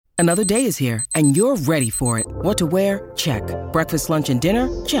Another day is here, and you're ready for it. What to wear? Check. Breakfast, lunch, and dinner?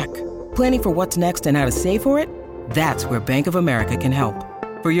 Check. Planning for what's next and how to save for it? That's where Bank of America can help.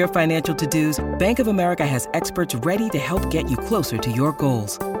 For your financial to-dos, Bank of America has experts ready to help get you closer to your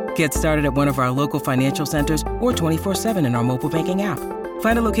goals. Get started at one of our local financial centers or 24/7 in our mobile banking app.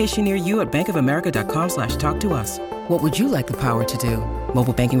 Find a location near you at bankofamerica.com/talktous. What would you like the power to do?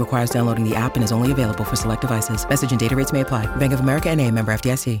 Mobile banking requires downloading the app and is only available for select devices. Message and data rates may apply. Bank of America N.A., member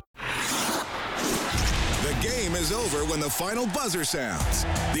FDIC. The game is over when the final buzzer sounds.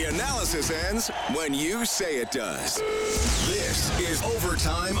 The analysis ends when you say it does. This is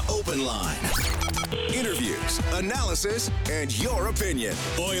Overtime Open Line. Interviews, analysis, and your opinion.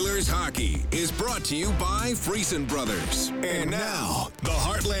 Oilers hockey is brought to you by Friesen Brothers. And now, the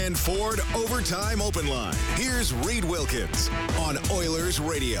Heartland Ford Overtime Open Line. Here's Reed Wilkins on Oilers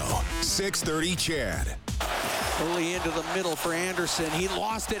Radio, 630 CHED. Early into the middle for Anderson. He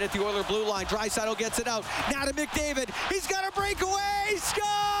lost it at the Oiler blue line. Draisaitl gets it out. Now to McDavid. He's got a breakaway. Scores!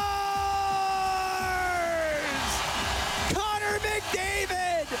 Connor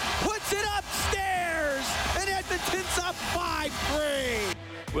McDavid puts it upstairs. And Edmonton's up 5-3.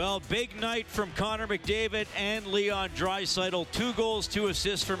 Well, big night from Connor McDavid and Leon Draisaitl. 2 goals, 2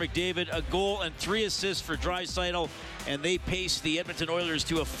 assists for McDavid, a goal and 3 assists for Draisaitl, and they paced the Edmonton Oilers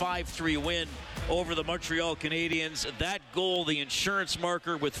to a 5-3 win over the Montreal Canadiens. That goal, the insurance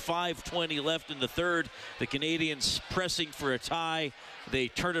marker with 5:20 left in the third. The Canadiens pressing for a tie. They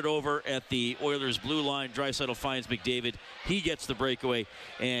turn it over at the Oilers blue line. Draisaitl finds McDavid. He gets the breakaway,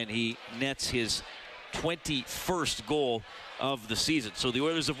 and he nets his 21st goal of the season. So the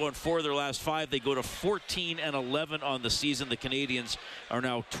Oilers have won 4 of their last 5. They go to 14-11 on the season. The Canadiens are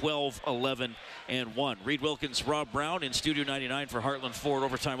now 12-11-1. Reed Wilkins, Rob Brown in Studio 99 for Heartland Ford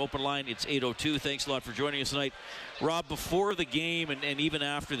Overtime Open Line. It's 8:02. Thanks a lot for joining us tonight. Rob, before the game and even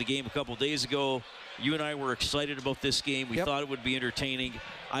after the game a couple days ago, you and I were excited about this game. We thought it would be entertaining.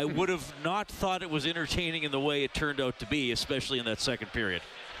 I would have not thought it was entertaining in the way it turned out to be, especially in that second period.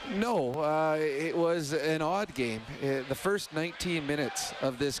 No, it was an odd game. The first 19 minutes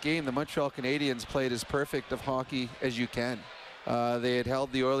of this game, the Montreal Canadiens played as perfect of hockey as you can. They had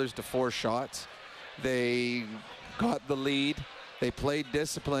held the Oilers to 4 shots. They got the lead. They played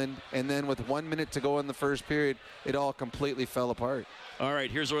disciplined. And then with 1 minute to go in the first period, it all completely fell apart. All right,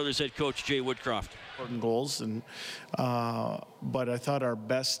 here's Oilers head coach Jay Woodcroft. Important goals, but I thought our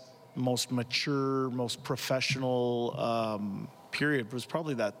best, most mature, most professional period was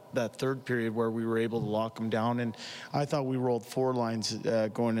probably that third period where we were able to lock them down, and I thought we rolled 4 lines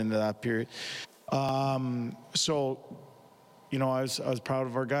going into that period. So, you know, I was proud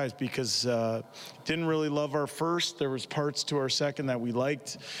of our guys because didn't really love our first. There was parts to our second that we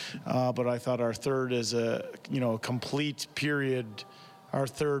liked, but I thought our third as a complete period, our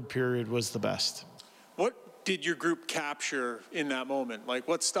third period was the best. What did your group capture in that moment? Like,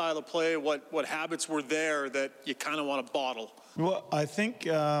 what style of play, what habits were there that you kind of want to bottle? Well, I think,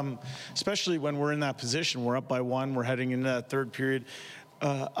 especially when we're in that position, we're up by 1, we're heading into that third period.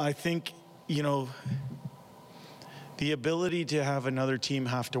 I think, the ability to have another team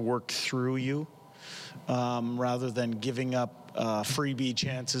have to work through you rather than giving up freebie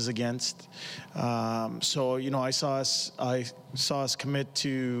chances against. So, I saw us commit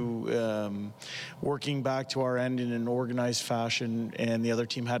to working back to our end in an organized fashion, and the other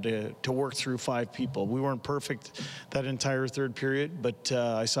team had to work through 5 people. We weren't perfect that entire third period, but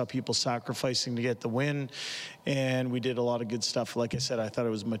I saw people sacrificing to get the win, and we did a lot of good stuff. Like I said, I thought it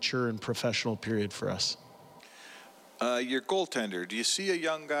was a mature and professional period for us. Your goaltender, do you see a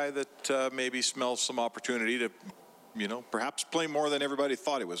young guy that maybe smells some opportunity to perhaps play more than everybody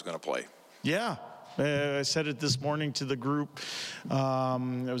thought he was going to play? Yeah. I said it this morning to the group. I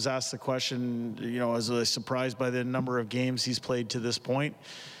was asked the question, was I surprised by the number of games he's played to this point?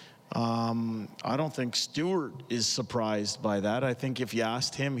 I don't think Stewart is surprised by that. I think if you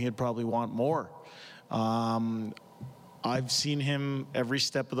asked him, he'd probably want more. I've seen him every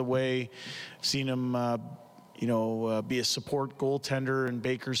step of the way, seen him be a support goaltender in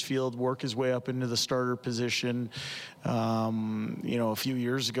Bakersfield, work his way up into the starter position. A few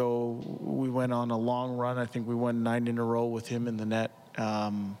years ago, we went on a long run. I think we won 9 in a row with him in the net.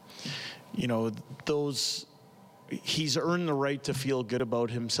 He's earned the right to feel good about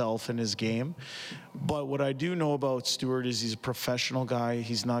himself and his game. But what I do know about Stewart is he's a professional guy.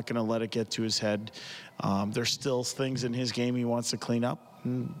 He's not going to let it get to his head. There's still things in his game he wants to clean up.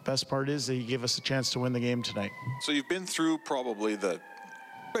 And best part is that he gave us a chance to win the game tonight. So you've been through probably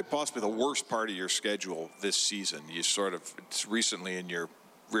quite possibly the worst part of your schedule this season. You it's recently in your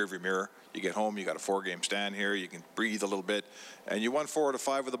rearview mirror. You get home, you got a 4-game stand here, you can breathe a little bit, and you won 4 out of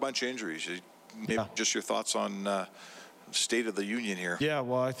 5 with a bunch of injuries. Maybe just your thoughts on state of the union here. Yeah,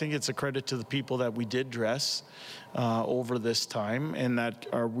 well, I think it's a credit to the people that we did dress over this time and that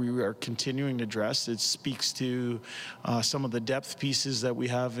we are continuing to dress. It speaks to some of the depth pieces that we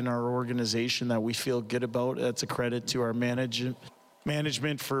have in our organization that we feel good about. That's a credit to our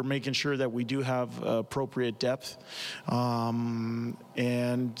management for making sure that we do have appropriate depth.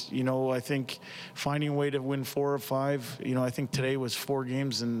 And, you know, I think finding a way to win 4 of 5, you know, I think today was 4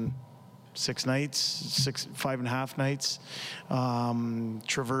 games and 6 nights, 5.5 nights,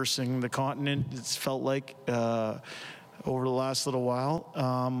 traversing the continent, it's felt like, over the last little while.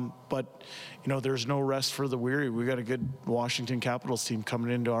 But, you know, there's no rest for the weary. We got a good Washington Capitals team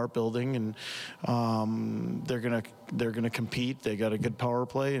coming into our building, and they're gonna compete. They got a good power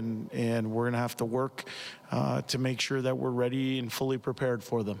play, and we're gonna have to work to make sure that we're ready and fully prepared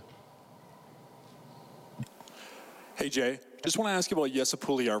for them. Hey, Jay. Just want to ask you about Jesse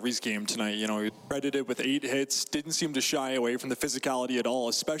Puljujärvi's game tonight. You know, he credited with 8 hits, didn't seem to shy away from the physicality at all,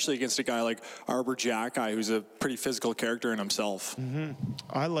 especially against a guy like Arbor Xhekaj, who's a pretty physical character in himself. Mm-hmm.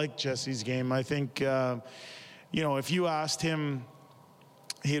 I like Jesse's game. I think, you know, if you asked him,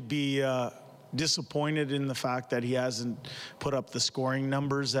 he'd be disappointed in the fact that he hasn't put up the scoring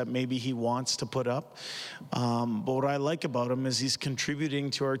numbers that maybe he wants to put up. But what I like about him is he's contributing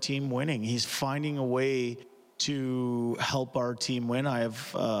to our team winning. He's finding a way to help our team win. I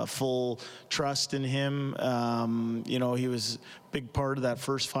have full trust in him. You know, he was a big part of that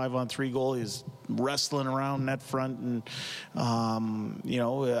first 5-on-3 goal. He was wrestling around net front, and you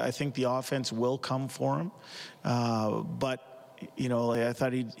know, I think the offense will come for him. But you know, I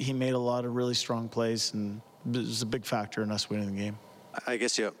thought he made a lot of really strong plays, and it was a big factor in us winning the game. I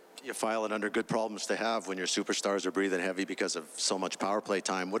guess you file it under good problems to have when your superstars are breathing heavy because of so much power play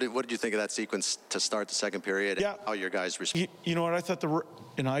time. What did you think of that sequence to start the second period? Yeah. And how your guys responded? You know what, I thought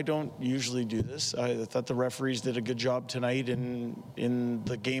and I don't usually do this, I thought the referees did a good job tonight in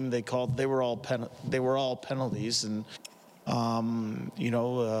the game they called. They were all penalties, and you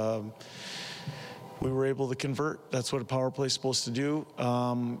know, we were able to convert. That's what a power play is supposed to do.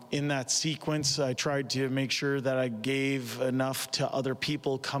 In that sequence, I tried to make sure that I gave enough to other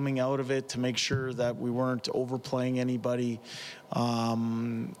people coming out of it to make sure that we weren't overplaying anybody,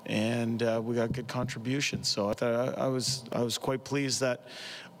 and we got good contributions. So I thought I was quite pleased that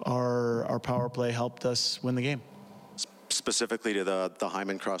our power play helped us win the game. Specifically to the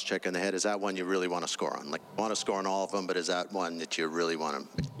Hyman cross-check in the head, is that one you really want to score on? Like, you want to score on all of them, but is that one that you really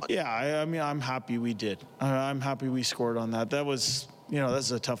want to? Yeah, I mean, I'm happy we did. I'm happy we scored on that. That was, you know,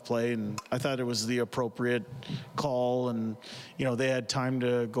 that's a tough play, and I thought it was the appropriate call, and, you know, they had time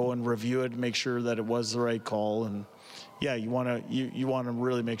to go and review it, make sure that it was the right call, and yeah, you want to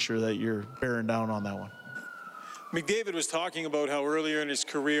really make sure that you're bearing down on that one. McDavid was talking about how earlier in his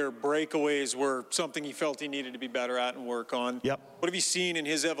career, breakaways were something he felt he needed to be better at and work on. Yep. What have you seen in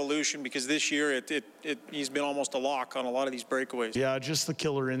his evolution? Because this year, he's been almost a lock on a lot of these breakaways. Yeah, just the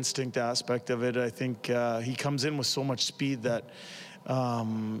killer instinct aspect of it. I think he comes in with so much speed that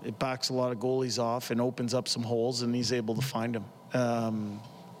it backs a lot of goalies off and opens up some holes, and he's able to find them.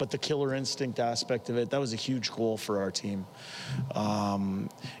 But the killer instinct aspect of it, that was a huge goal for our team.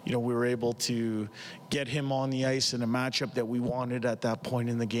 You know, we were able to get him on the ice in a matchup that we wanted at that point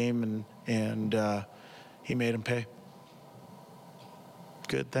in the game, and he made him pay.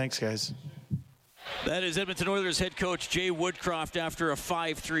 Good, thanks, guys. That is Edmonton Oilers head coach Jay Woodcroft after a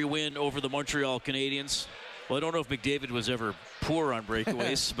 5-3 win over the Montreal Canadiens. Well, I don't know if McDavid was ever poor on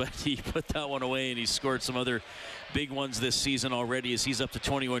breakaways, but he put that one away, and he scored some other big ones this season already as he's up to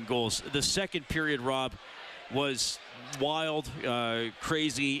 21 goals. The second period, Rob, was wild,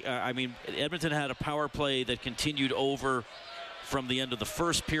 crazy. I mean, Edmonton had a power play that continued over from the end of the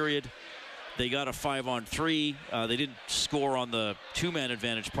first period. They got a 5-on-3. They didn't score on the 2-man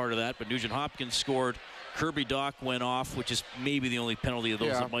advantage part of that, but Nugent Hopkins scored. Kirby Dach went off, which is maybe the only penalty of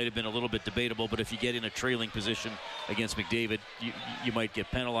those that might have been a little bit debatable, but if you get in a trailing position against McDavid, you might get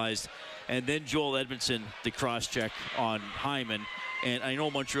penalized. And then Joel Edmondson, the cross-check on Hyman. And I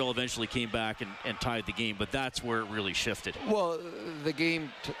know Montreal eventually came back and tied the game, but that's where it really shifted. Well, the game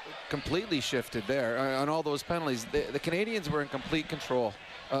completely shifted there on all those penalties. The Canadians were in complete control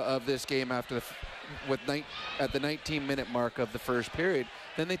of this game after at the 19-minute mark of the first period.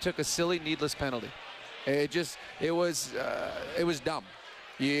 Then they took a silly, needless penalty. It was dumb.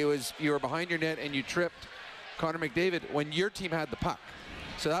 You were behind your net and you tripped Connor McDavid when your team had the puck.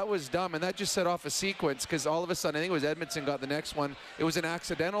 So that was dumb, and that just set off a sequence because all of a sudden, I think it was Edmondson got the next one. It was an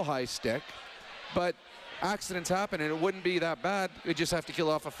accidental high stick, but accidents happen, and it wouldn't be that bad. You'd just have to kill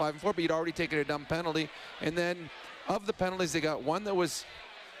off a 5 and 4, but you'd already taken a dumb penalty. And then of the penalties, they got one that was,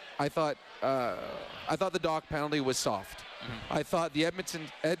 I thought the Doc penalty was soft. Mm-hmm. I thought the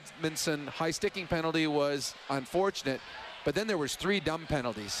Edmondson high sticking penalty was unfortunate, but then there was 3 dumb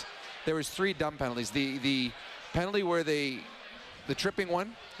penalties. The penalty where the tripping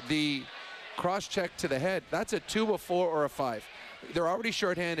one, the cross check to the head, that's a 2, a 4, or a 5. They're already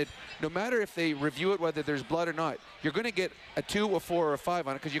shorthanded. No matter if they review it, whether there's blood or not, you're going to get a 2, a 4, or a 5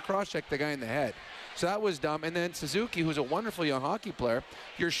 on it because you cross-check the guy in the head. So that was dumb. And then Suzuki, who's a wonderful young hockey player,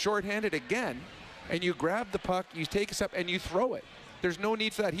 you're shorthanded again, and you grab the puck, you take a step, and you throw it. There's no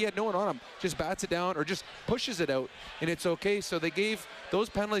need for that. He had no one on him. Just bats it down or just pushes it out, and it's okay. So they gave those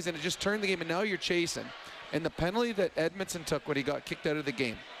penalties, and it just turned the game, and now you're chasing. And the penalty that Edmondson took when he got kicked out of the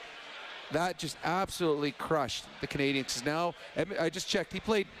game, that just absolutely crushed the Canadiens. Because now, I just checked, he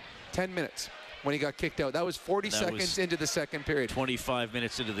played 10 minutes when he got kicked out. That was 40 seconds into the second period. 25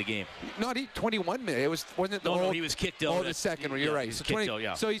 minutes into the game. Not 21 minutes. Wasn't it the No, he was kicked out. Oh, the second one. You're right. So 20. Out,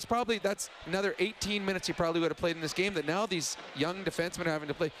 yeah. So he's probably, that's another 18 minutes he probably would have played in this game that now these young defensemen are having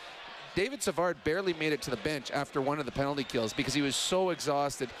to play. David Savard barely made it to the bench after one of the penalty kills because he was so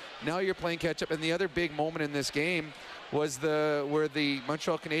exhausted. Now you're playing catch up. And the other big moment in this game was where the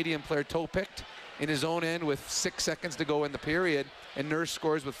Montreal Canadiens player toe-picked in his own end with 6 seconds to go in the period, and Nurse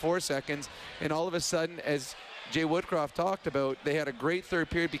scores with 4 seconds. And all of a sudden, as Jay Woodcroft talked about, they had a great third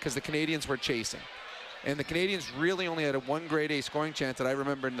period because the Canadiens were chasing. And the Canadiens really only had a 1 grade A scoring chance that I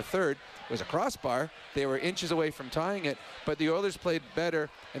remember in the third. It was a crossbar. They were inches away from tying it, but the Oilers played better,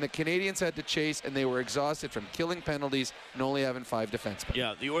 and the Canadiens had to chase, and they were exhausted from killing penalties and only having 5 defensemen.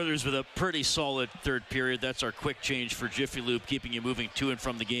 Yeah, the Oilers with a pretty solid third period. That's our quick change for Jiffy Lube, keeping you moving to and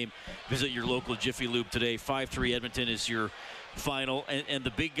from the game. Visit your local Jiffy Lube today. 5-3 Edmonton is your final, and the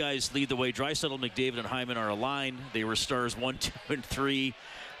big guys lead the way. Draisaitl, McDavid, and Hyman are aligned. They were stars 1, 2, and 3.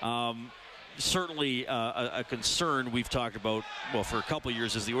 Certainly a concern we've talked about, well, for a couple of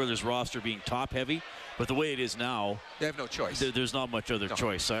years is the Oilers roster being top-heavy. But the way it is now, they have no choice. There's not much other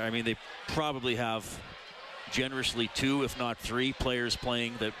choice. I mean, they probably have generously 2, if not 3, players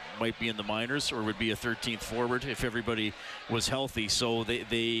playing that might be in the minors or would be a 13th forward if everybody was healthy. So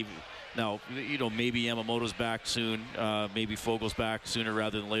they now, maybe Yamamoto's back soon, maybe Fogel's back sooner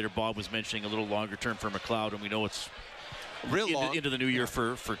rather than later. Bob was mentioning a little longer term for McLeod, and we know it's into the new year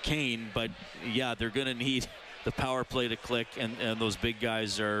for Kane, but yeah, they're going to need the power play to click, and those big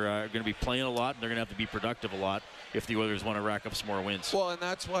guys are going to be playing a lot, and they're going to have to be productive a lot if the Oilers want to rack up some more wins. Well, and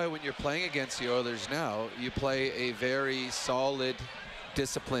that's why when you're playing against the Oilers now, you play a very solid,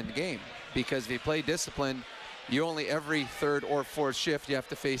 disciplined game, because if you play disciplined, you only every third or fourth shift you have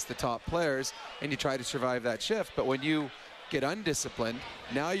to face the top players, and you try to survive that shift. But when you get undisciplined,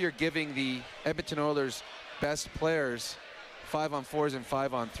 now you're giving the Edmonton Oilers best players 5-on-4s and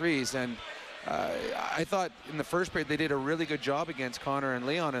 5-on-3s, and I thought in the first period they did a really good job against Connor and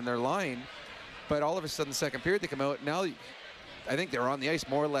Leon in their line, but all of a sudden the second period they come out. Now I think they were on the ice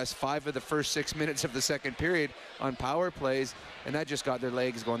more or less 5 of the first 6 minutes of the second period on power plays, and that just got their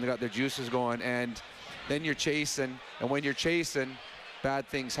legs going, they got their juices going, and then you're chasing, and when you're chasing, bad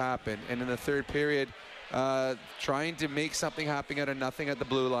things happen. And in the third period, trying to make something happen out of nothing at the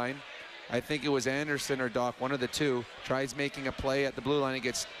blue line, I think it was Anderson or Doc, one of the two, tries making a play at the blue line and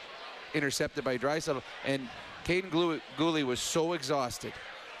gets intercepted by Draisaitl. And Caden Gooley was so exhausted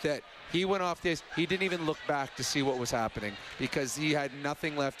that he went off this. He didn't even look back to see what was happening because he had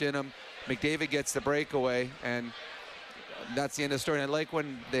nothing left in him. McDavid gets the breakaway, and that's the end of the story. And I like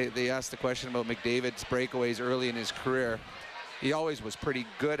when they asked the question about McDavid's breakaways early in his career. He always was pretty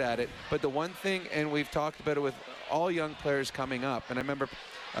good at it. But the one thing, and we've talked about it with all young players coming up, and I remember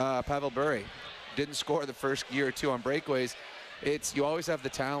Pavel Bure didn't score the first year or two on breakaways. You always have the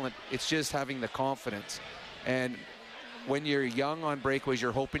talent. It's just having the confidence. And when you're young on breakaways,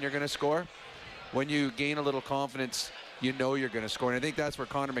 you're hoping you're going to score. When you gain a little confidence, you know you're going to score. And I think that's where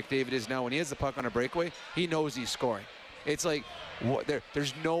Connor McDavid is now. When he has the puck on a breakaway, he knows he's scoring. It's like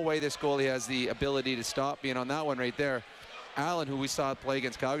there's no way this goalie has the ability to stop being on that one right there. Allen, who we saw play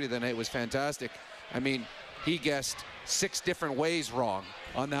against Calgary the night, was fantastic. I mean, he guessed 6 different ways wrong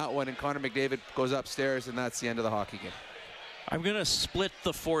on that one, and Connor McDavid goes upstairs, and that's the end of the hockey game. I'm going to split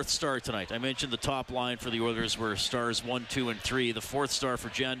the 4th star tonight. I mentioned the top line for the Oilers were stars 1, 2, and 3. The 4th star for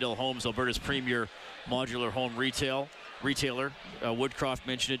Jandel Homes, Alberta's premier modular home retailer. Woodcroft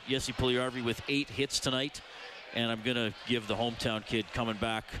mentioned it. Jesse Puljujarvi with 8 hits tonight. And I'm going to give the hometown kid coming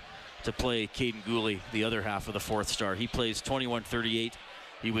back to play Caden Gooley, the other half of the 4th star. He plays 21-38.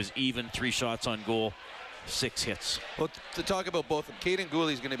 He was even, 3 shots on goal, 6 hits. Well, to talk about both of them, Caden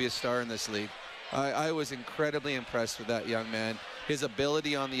Gooley is going to be a star in this league. I was incredibly impressed with that young man. His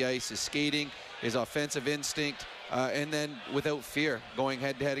ability on the ice, his skating, his offensive instinct, and then without fear, going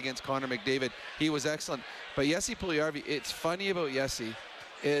head-to-head against Connor McDavid. He was excellent. But Jesse Puljujarvi, it's funny about Jesse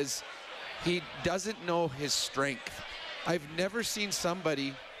is he doesn't know his strength. I've never seen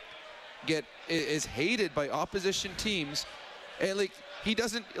somebody is hated by opposition teams, and like he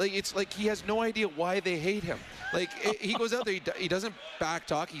doesn't, like, it's like he has no idea why they hate him. Like he goes out there, he doesn't back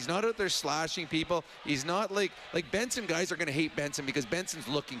talk. He's not out there slashing people. He's not like Benson. Guys are going to hate Benson because Benson's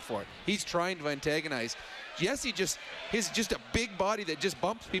looking for it. He's trying to antagonize. Jesse just a big body that just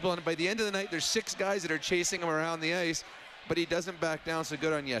bumps people, and by the end of the night, there's 6 guys that are chasing him around the ice, but he doesn't back down. So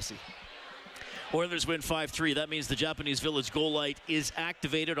good on Jesse. Oilers win 5-3. That means the Japanese Village goal light is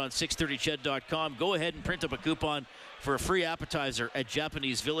activated on 630ched.com. Go ahead and print up a coupon for a free appetizer at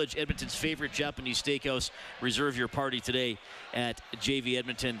Japanese Village, Edmonton's favorite Japanese steakhouse. Reserve your party today at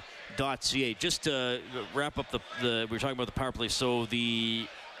jvedmonton.ca. Just to wrap up we were talking about the power play. So the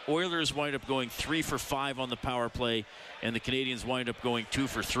Oilers wind up going 3 for 5 on the power play, and the Canadians wind up going 2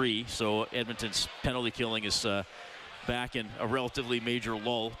 for 3. So Edmonton's penalty killing is back in a relatively major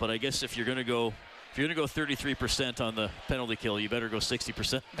lull. But I guess if you're going to go 33% on the penalty kill, you better go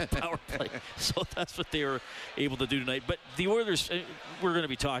 60% on the power play. So that's what they were able to do tonight. But the Oilers, we're going to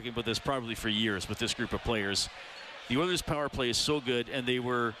be talking about this probably for years with this group of players. The Oilers' power play is so good, and they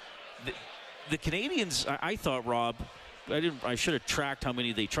were the Canadians. I thought, Rob, I should have tracked how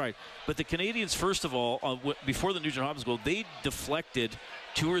many they tried. But the Canadians, first of all, before the Nugent-Hopkins goal, they deflected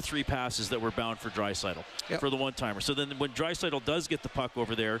 2 or 3 passes that were bound for Draisaitl for the one-timer. So then when Draisaitl does get the puck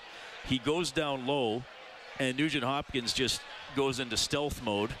over there, he goes down low, and Nugent-Hopkins just goes into stealth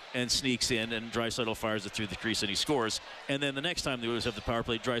mode and sneaks in, and Draisaitl fires it through the crease, and he scores. And then the next time the Oilers have the power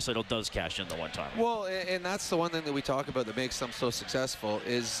play, Draisaitl does cash in the one-timer. Well, and that's the one thing that we talk about that makes them so successful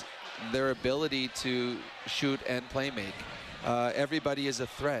is their ability to shoot and play make. Everybody is a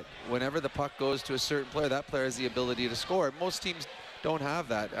threat. Whenever the puck goes to a certain player, that player has the ability to score. Most teams don't have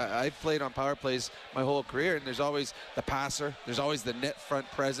that. I've played on power plays my whole career, and there's always the passer. There's always the net front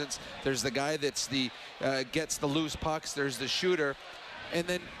presence. There's the guy that's gets the loose pucks. There's the shooter. And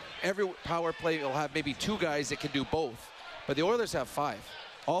then every power play will have maybe 2 guys that can do both. But the Oilers have 5.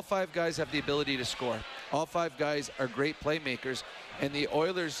 All 5 guys have the ability to score. All 5 guys are great playmakers. And the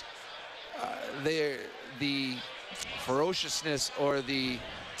Oilers, the ferociousness or the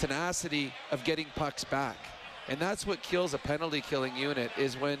tenacity of getting pucks back. And that's what kills a penalty-killing unit,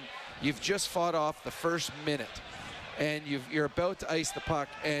 is when you've just fought off the first minute and you're about to ice the puck,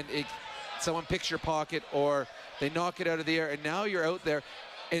 and someone picks your pocket or they knock it out of the air, and now you're out there.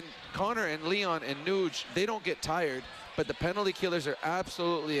 And Connor and Leon and Nuge, they don't get tired, but the penalty killers are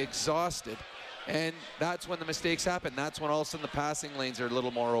absolutely exhausted. And that's when the mistakes happen. That's when all of a sudden the passing lanes are a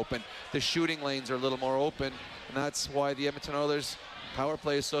little more open. The shooting lanes are a little more open. And that's why the Edmonton Oilers power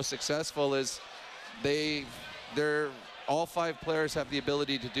play is so successful, is all 5 players have the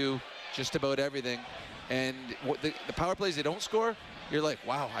ability to do just about everything. And the power plays they don't score, you're like,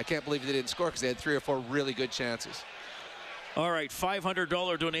 wow, I can't believe they didn't score, because they had 3 or 4 really good chances. All right,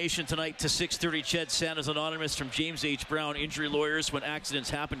 $500 donation tonight to 630 Ched Santa's Anonymous from James H. Brown Injury Lawyers. When accidents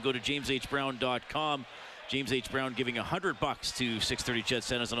happen, go to jameshbrown.com. James H. Brown giving $100 to 630 Ched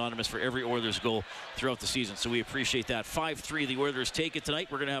Santa's Anonymous for every Oilers goal throughout the season. So we appreciate that. 5-3, the Oilers take it tonight.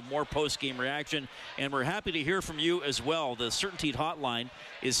 We're going to have more post-game reaction, and we're happy to hear from you as well. The CertainTeed hotline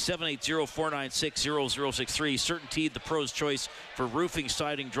is 780-496-0063. CertainTeed, the pro's choice for roofing,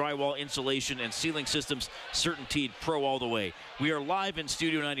 siding, drywall, insulation, and ceiling systems. CertainTeed, pro all the way. We are live in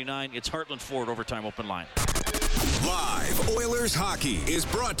Studio 99. It's Heartland Ford Overtime Open Line. Live Oilers hockey is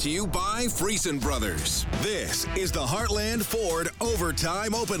brought to you by Friesen Brothers. This is the Heartland Ford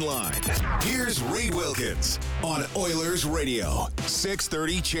Overtime Open Line. Here's Reed Wilkins on Oilers Radio,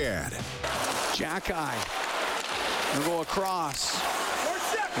 630 Chad. Jack-eye. We'll go across.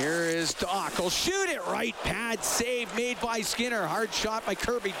 Here is Doc. He'll shoot it right. Pad save made by Skinner. Hard shot by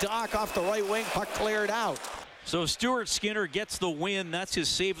Kirby Doc off the right wing. Puck cleared out. So Stuart Skinner gets the win. That's his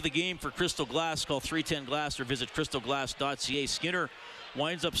save of the game for Crystal Glass. Call 310 Glass or visit crystalglass.ca. Skinner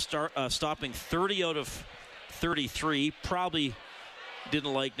winds up stopping 30 out of 33. Probably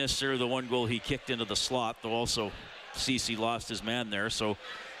didn't like necessarily the one goal he kicked into the slot, though also CeCe lost his man there. So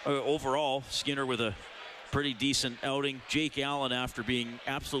overall, Skinner with a pretty decent outing. Jake Allen, after being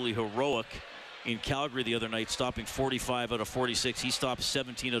absolutely heroic in Calgary the other night, stopping 45 out of 46. He stopped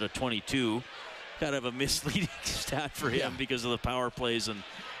 17 out of 22. Kind of a misleading stat for him because of the power plays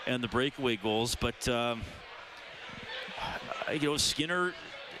and the breakaway goals. But, Skinner,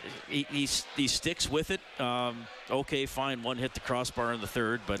 he sticks with it. Okay, fine. One hit the crossbar in the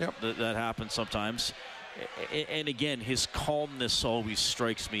third, but that happens sometimes. And again, his calmness always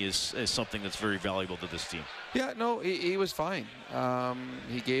strikes me as something that's very valuable to this team. Yeah, no, he was fine.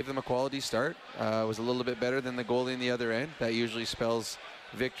 He gave them a quality start. Was a little bit better than the goalie on the other end. That usually spells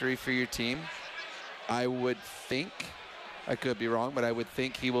victory for your team. I would think, I could be wrong, but I would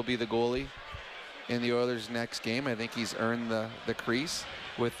think he will be the goalie in the Oilers' next game. I think he's earned the crease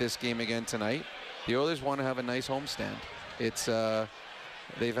with this game again tonight. The Oilers want to have a nice homestand. It's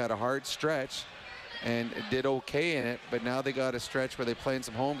they've had a hard stretch and did okay in it, but now they got a stretch where they play in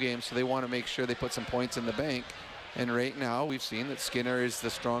some home games, so they want to make sure they put some points in the bank. And right now, we've seen that Skinner is the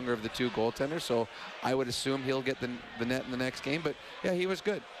stronger of the two goaltenders, so I would assume he'll get the net in the next game. But yeah, he was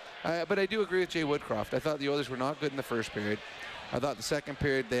good. But I do agree with Jay Woodcroft. I thought the Oilers were not good in the first period. I thought the second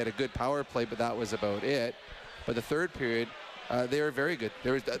period they had a good power play, but that was about it. But the third period, they were very good.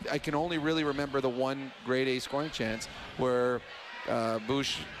 I can only really remember the one grade A scoring chance where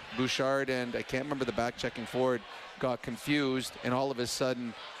Bouchard and I can't remember the back-checking forward got confused, and all of a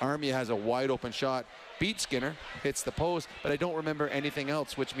sudden Armia has a wide-open shot, beats Skinner, hits the post, but I don't remember anything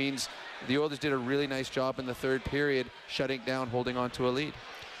else, which means the Oilers did a really nice job in the third period, shutting down, holding on to a lead.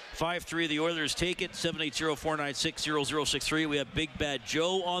 5-3, the Oilers take it. 780-496-0063. We have Big Bad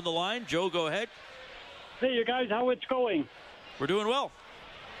Joe on the line. Joe, go ahead. Hey, you guys, how it's going? We're doing well.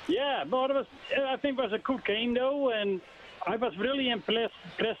 Yeah, but I think it was a good game, though, and I was really impressed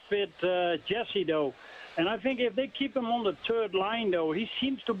with Jesse, though. And I think if they keep him on the third line, though, he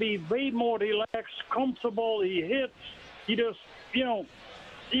seems to be way more relaxed, comfortable. He hits. He just, he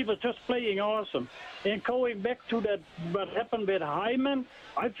was just playing awesome. And going back to that, what happened with Hyman,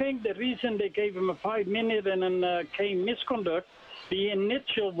 I think the reason they gave him a 5-minute and then came misconduct, the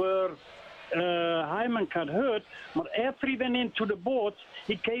initial were Hyman got hurt, but after he went into the boards,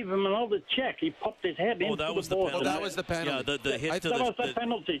 he gave him another check. He popped his head into the board. Oh, that was the penalty. Yeah, the hit that was the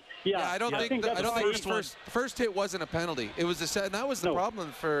penalty. Yeah, I don't think the first hit wasn't a penalty. It was and that was the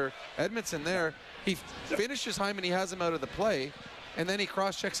problem for Edmondson there. He finishes Hyman, he has him out of the play, and then he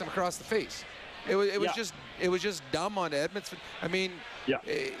cross-checks him across the face. It was just dumb on Edmondson. I mean,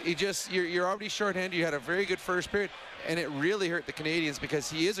 you're already shorthanded. You had a very good first period, and it really hurt the Canadians because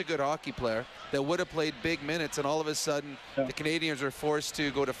he is a good hockey player that would have played big minutes, and all of a sudden the Canadians were forced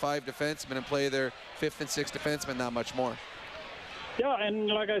to go to 5 defensemen and play their 5th and 6th defensemen that much more. Yeah, and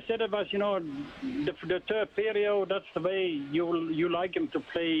like I said, it was, the third period, that's the way you like him to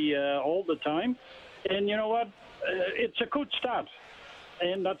play all the time. And you know what? It's a good start.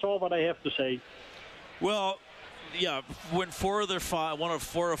 And that's all what I have to say. Well, yeah, when 4 of their 5, 1 of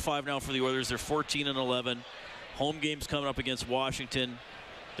 4 or 5 now for the Oilers, they're 14-11. Home games coming up against Washington.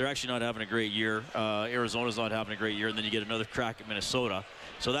 They're actually not having a great year. Arizona's not having a great year, and then you get another crack at Minnesota.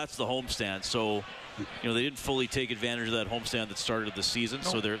 So that's the homestand. So, they didn't fully take advantage of that homestand that started the season.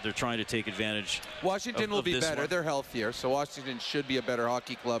 So they're trying to take advantage. Washington will be better. They're healthier, so Washington should be a better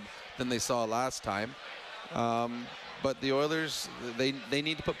hockey club than they saw last time. But the Oilers, they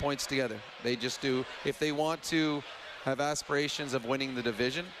need to put points together. They just do. If they want to have aspirations of winning the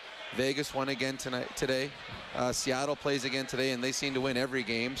division, Vegas won again today. Seattle plays again today, and they seem to win every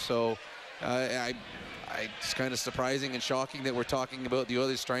game. So it's kind of surprising and shocking that we're talking about the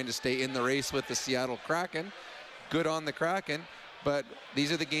Oilers trying to stay in the race with the Seattle Kraken. Good on the Kraken. But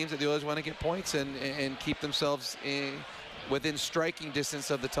these are the games that the Oilers want to get points and keep themselves within striking distance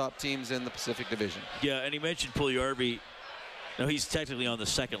of the top teams in the Pacific Division. Yeah, and he mentioned Puljujarvi. Now, he's technically on the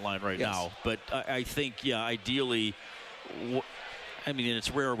second line right now, but I think, ideally, and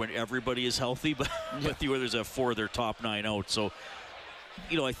it's rare when everybody is healthy, but the Oilers have 4 of their top 9 out. So,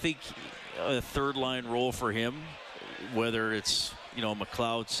 I think a third-line role for him, whether it's,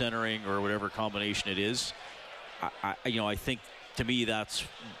 McLeod centering or whatever combination it is, I think, to me, that's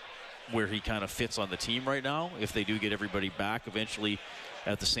where he kind of fits on the team right now, if they do get everybody back eventually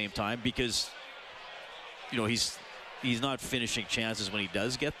at the same time, because he's not finishing chances when he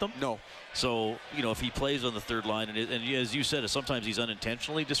does get them. No. So if he plays on the third line, and as you said, sometimes he's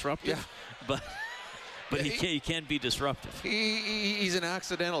unintentionally disruptive, but he can be disruptive. He's an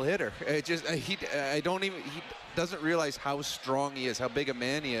accidental hitter. He doesn't realize how strong he is, how big a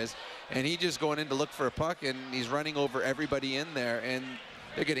man he is, and he just going in to look for a puck, and he's running over everybody in there, and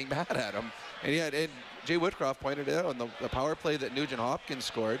they're getting mad at him. And Jay Woodcroft pointed out on the power play that Nugent Hopkins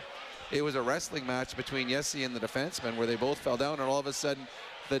scored, it was a wrestling match between Yessi and the defenseman where they both fell down, and all of a sudden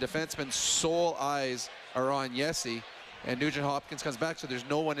the defenseman's sole eyes are on Yessi, and Nugent Hopkins comes back, so there's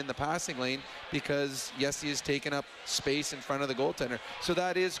no one in the passing lane because Yessi has taken up space in front of the goaltender. So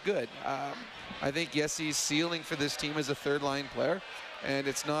that is good. I think Yessi's ceiling for this team as a third-line player and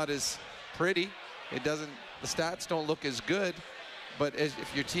it's not as pretty. It doesn't, the stats don't look as good, but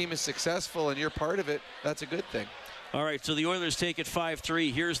if your team is successful and you're part of it, that's a good thing. All right, so the Oilers take it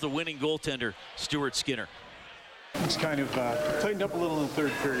 5-3. Here's the winning goaltender, Stuart Skinner. It's kind of tightened up a little in the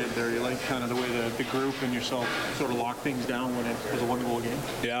third period there. You like kind of the way the group and yourself sort of locked things down when it was a one-goal game?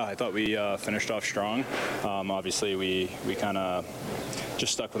 Yeah, I thought we finished off strong. Obviously, we kind of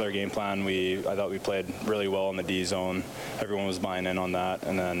just stuck with our game plan. I thought we played really well in the D zone. Everyone was buying in on that,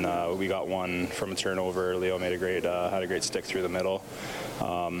 and then we got one from a turnover. Leo made had a great stick through the middle,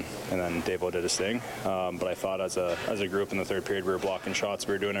 and then Davo did his thing. But I thought as a group in the third period, we were blocking shots.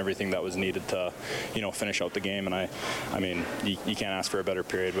 We were doing everything that was needed to, finish out the game. And I mean, you can't ask for a better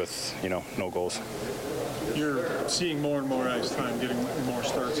period with no goals. You're seeing more and more ice time, getting more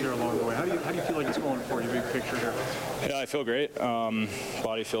starts here along the way. How do you feel like it's going for you, big picture here? Yeah, I feel great.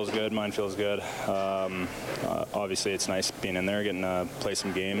 Body feels good, mind feels good. Obviously, it's nice being in there, getting to play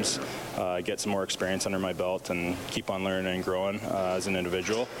some games, get some more experience under my belt, and keep on learning and growing as an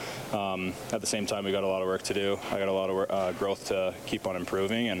individual. At the same time, we got a lot of work to do. I got a lot of growth to keep on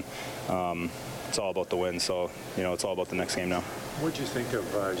improving, and it's all about the win. So, it's all about the next game now. What did you think of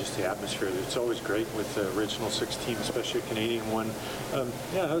just the atmosphere? It's always great with the original 6 team, especially a Canadian one.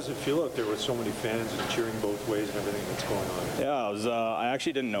 How does it feel out there with so many fans and cheering both ways and everything that's going on? Yeah, I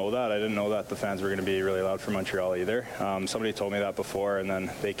actually didn't know that. I didn't know that the fans were going to be really loud for Montreal either. Somebody told me that before, and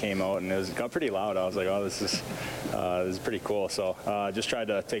then they came out and it got pretty loud. I was like, oh, this is pretty cool. So just tried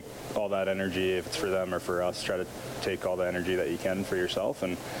to take all that energy, if it's for them or for us, try to take all the energy that you can for yourself.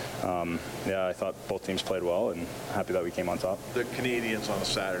 And I thought both teams played well, and happy that we came on top. The Canadians on a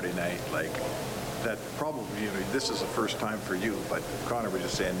Saturday night, like that, probably this is the first time for you, but Connor was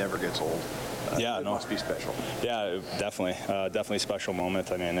just saying never gets old. It must be special. Yeah, definitely special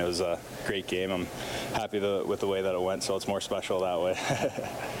moment. I mean, it was a great game. I'm happy with the way that it went, so it's more special that way.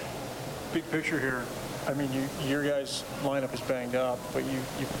 Big picture here. I mean, your guys' lineup is banged up, but you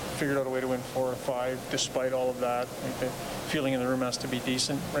figured out a way to win 4 or 5 despite all of that. I think the feeling in the room has to be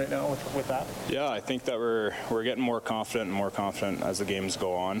decent right now with that. Yeah, I think that we're getting more confident as the games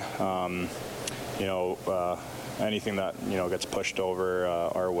go on. Anything that gets pushed over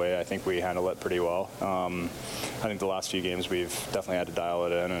our way, I think we handle it pretty well. I think the last few games we've definitely had to dial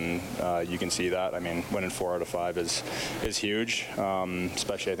it in, and you can see that. I mean, winning 4 out of 5 is huge.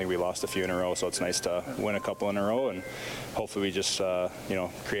 Especially, I think we lost a few in a row, so it's nice to win a couple in a row, and hopefully we just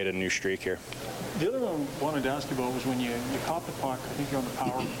created a new streak here. The other one I wanted to ask you about was when you caught the puck. I think you're on the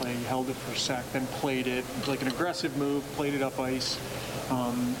power play, you held it for a sec, then played it. It was like an aggressive move, played it up ice.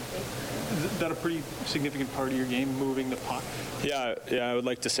 Is that a pretty significant part of your game, moving the puck? Yeah, I would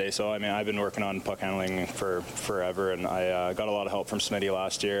like to say so. I mean, I've been working on puck handling for forever, and I got a lot of help from Smitty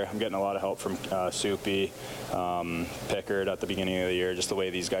last year. I'm getting a lot of help from Soupy, Pickard at the beginning of the year, just the way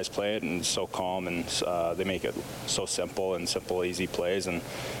these guys play it, and so calm, and they make it so simple, easy plays, and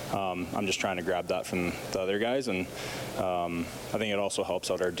I'm just trying to grab that from the other guys, and I think it also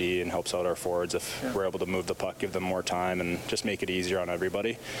helps out our D and helps out our forwards if we're able to move the puck, give them more time, and just make it easier on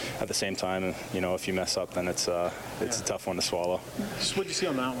everybody. At the same time, if you mess up, then it's a tough one to swallow. So what did you see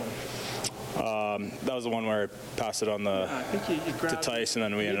on that one? That was the one where I passed it on to Tice, and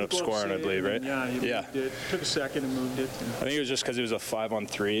then we ended up scoring, I believe, right? Yeah. It took a second and moved it. I think it was just because it was a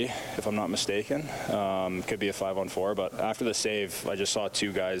 5-on-3, if I'm not mistaken. Could be a 5-on-4, but after the save, I just saw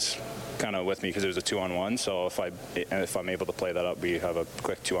 2 guys kind of with me because it was a 2-on-1. So if I'm able to play that up, we have a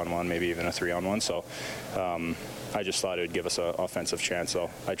quick 2-on-1, maybe even a 3-on-1. So I just thought it would give us an offensive chance. So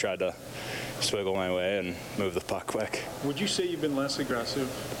I tried to swiggle my way and move the puck quick. Would you say you've been less aggressive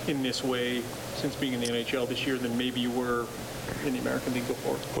in this way since being in the NHL this year than maybe you were in the American League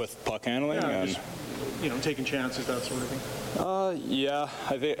before? With puck handling? Yeah, just, taking chances, that sort of thing. Yeah,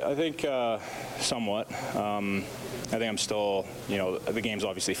 I think somewhat. I think I'm still, the game's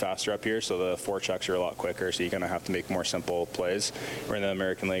obviously faster up here, so the forechecks are a lot quicker, so you're going to have to make more simple plays. Where in the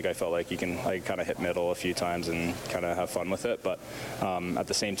American League, I felt like you can kind of hit middle a few times and kind of have fun with it. But at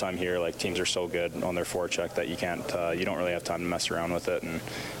the same time here, teams are so good on their forecheck that you don't really have time to mess around with it, and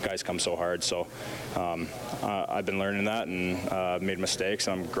guys come so hard. So I've been learning that and made mistakes,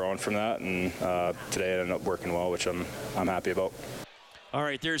 and I'm growing from that. And today it ended up working well, which I'm happy about. All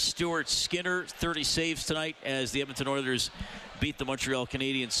right, there's Stuart Skinner, 30 saves tonight as the Edmonton Oilers beat the Montreal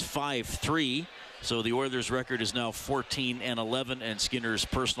Canadiens 5-3. So the Oilers' record is now 14-11, and Skinner's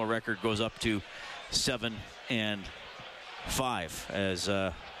personal record goes up to 7-5. As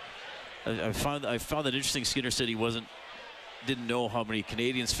I found that interesting. Skinner said he wasn't didn't know how many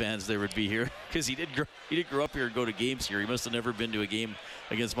Canadiens fans there would be here because he didn't grow up here and go to games here. He must have never been to a game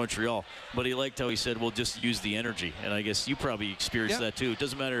against Montreal. But he liked how he said, "We'll just use the energy." And I guess you probably experienced that too. It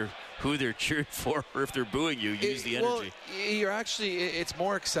doesn't matter who they're cheering for or if they're booing you. Use the energy. Well, it's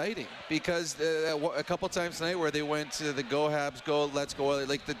more exciting because a couple times tonight where they went to the "Go Habs, go, let's go,"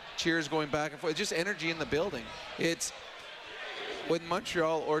 like the cheers going back and forth. Just energy in the building. It's when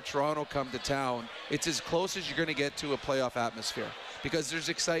Montreal or Toronto come to town, it's as close as you're going to get to a playoff atmosphere because there's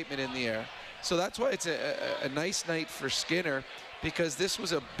excitement in the air. So that's why it's a nice night for Skinner, because this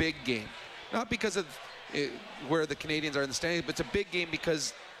was a big game. Not because of where the Canadiens are in the standings, but it's a big game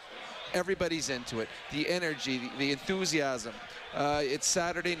because everybody's into it. The energy, the enthusiasm. It's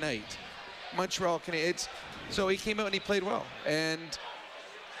Saturday night. Montreal Canadiens. So he came out and he played well. And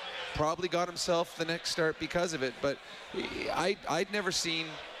probably got himself the next start because of it. But I'd never seen,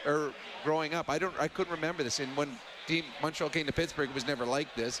 or growing up, I couldn't remember this. And when Montreal came to Pittsburgh, it was never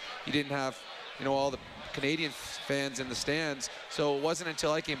like this. You didn't have, all the Canadian fans in the stands. So it wasn't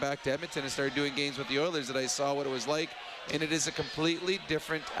until I came back to Edmonton and started doing games with the Oilers that I saw what it was like. And it is a completely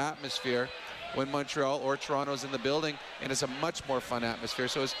different atmosphere when Montreal or Toronto's in the building, and it's a much more fun atmosphere.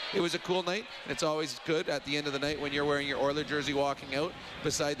 So it was a cool night, and it's always good at the end of the night when you're wearing your Oiler jersey walking out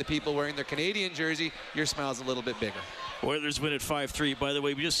beside the people wearing their Canadian jersey, your smile's a little bit bigger. Oilers win at 5-3. By the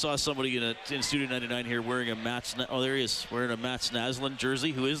way, we just saw somebody in Studio 99 here wearing a Mats Naslund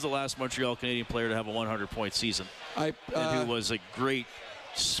jersey, who is the last Montreal Canadian player to have a 100-point season, and who was a great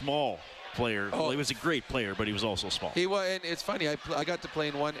small player. Well, he was a great player, but he was also small. He was, and it's funny. I got to play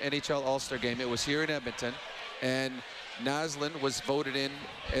in one NHL All-Star game. It was here in Edmonton, and Naslund was voted in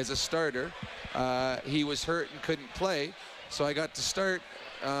as a starter. He was hurt and couldn't play, so I got to start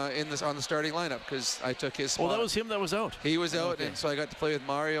on the starting lineup because I took his spot. Well, that was him that was out. He was out, and so I got to play with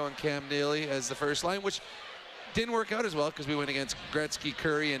Mario and Cam Neely as the first line, which didn't work out as well because we went against Gretzky,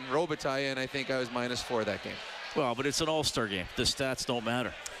 Curry, and Robitaille, and I think I was -4 that game. Well, but it's an All-Star game. The stats don't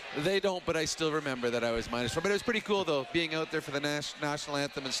matter. They don't, but I still remember that I was -4. But it was pretty cool, though, being out there for the national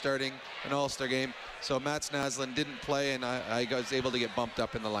anthem and starting an All-Star game. So Mats Naslund didn't play, and I was able to get bumped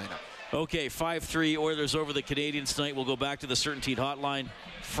up in the lineup. Okay, 5-3 Oilers over the Canadiens tonight. We'll go back to the Certainty Hotline.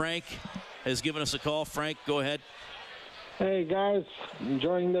 Frank has given us a call. Frank, go ahead. Hey, guys.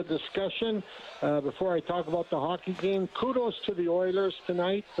 Enjoying the discussion. Before I talk about the hockey game, kudos to the Oilers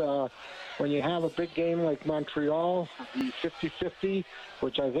tonight. When you have a big game like Montreal, the 50-50,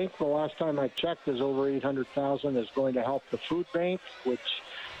 which I think the last time I checked is over 800,000, is going to help the food bank, which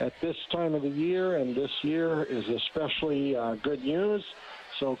at this time of the year and this year is especially good news.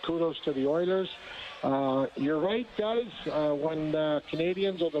 So kudos to the Oilers. You're right, guys. When the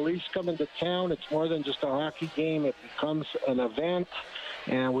Canadiens or the Leafs come into town, it's more than just a hockey game. It becomes an event,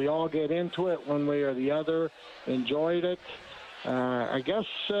 and we all get into it one way or the other. Enjoyed it. I guess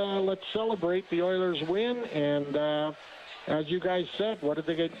let's celebrate the Oilers win. And as you guys said, what did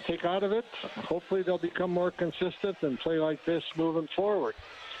they take out of it? Hopefully they'll become more consistent and play like this moving forward.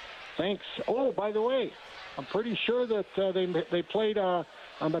 Thanks. Oh, by the way, I'm pretty sure that they played a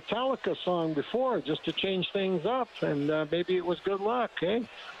Metallica song before just to change things up, and maybe it was good luck, eh?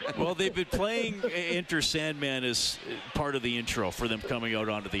 Well, they've been playing Enter Sandman as part of the intro for them coming out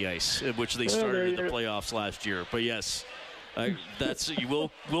onto the ice, which they started in the playoffs last year. But yes,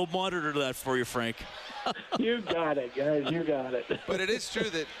 we'll monitor that for you, Frank. You got it, guys. You got it. But it is true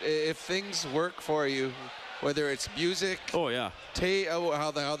that if things work for you, whether it's music, how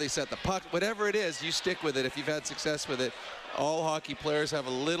they set the puck, whatever it is, you stick with it. If you've had success with it, all hockey players have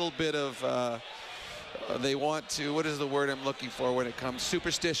a little bit of, they want to, what is the word I'm looking for when it comes,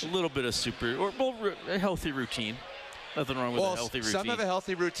 superstition. A little bit of a healthy routine. Nothing wrong with a healthy routine. Some have a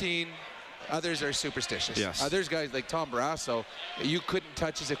healthy routine. Others are superstitious. Yes. There's guys like Tom Barrasso. You couldn't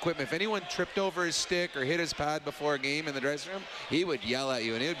touch his equipment. If anyone tripped over his stick or hit his pad before a game in the dressing room, he would yell at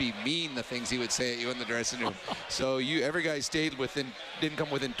you, and it would be mean, the things he would say at you in the dressing room. So every guy didn't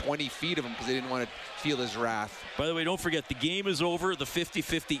come within 20 feet of him because they didn't want to feel his wrath. By the way, don't forget, the game is over. The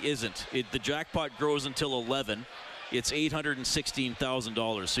 50-50 isn't. The jackpot grows until 11. It's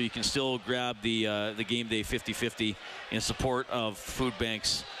 $816,000, so you can still grab the game day 50-50 in support of Food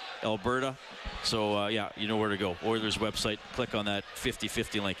Banks Alberta. So, you know where to go. Oilers website, click on that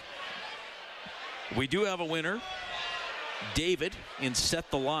 50-50 link. We do have a winner. David in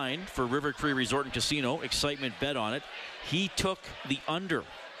Set the Line for River Cree Resort and Casino. Excitement bet on it. He took the under,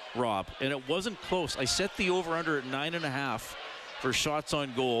 Rob, and it wasn't close. I set the over-under at 9.5 for shots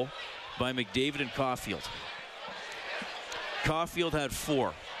on goal by McDavid and Caulfield. Caulfield had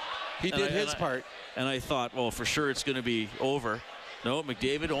 4. He did his part. And I thought, well, for sure it's going to be over. No,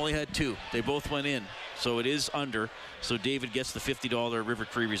 McDavid only had 2. They both went in. So it is under. So David gets the $50 River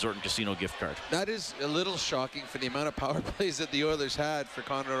Cree Resort and Casino gift card. That is a little shocking for the amount of power plays that the Oilers had for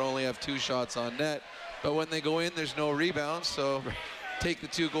Connor to only have 2 shots on net. But when they go in, there's no rebounds, so take the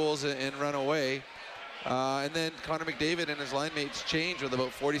 2 goals and run away. And then Connor McDavid and his line mates change with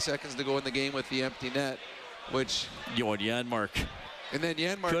about 40 seconds to go in the game with the empty net, which... Janmark. And then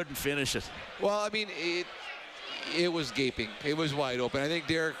Janmark... couldn't finish it. Well, I mean, it was gaping. It was wide open. I think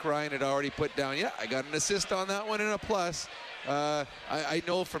Derek Ryan had already put down, I got an assist on that one and a plus. I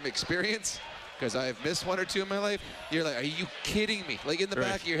know from experience, because I've missed 1 or 2 in my life, you're like, are you kidding me? Like, in the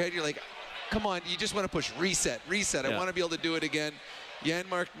back of your head, you're like, come on, you just want to push reset. I want to be able to do it again.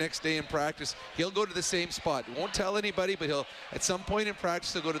 Janmark next day in practice, he'll go to the same spot. Won't tell anybody, but he'll, at some point in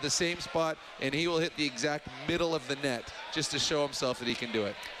practice, he'll go to the same spot, and he will hit the exact middle of the net just to show himself that he can do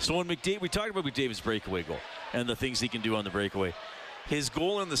it. So when we talked about McDavid's breakaway goal and the things he can do on the breakaway. His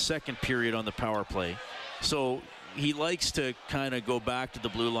goal in the second period on the power play, so he likes to kind of go back to the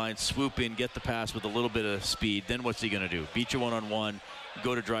blue line, swoop in, get the pass with a little bit of speed. Then what's he going to do? Beat you one-on-one,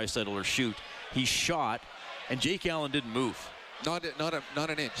 go to Draisaitl or shoot. He shot, and Jake Allen didn't move. Not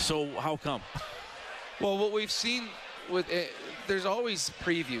an inch. So how come? Well, what we've seen with there's always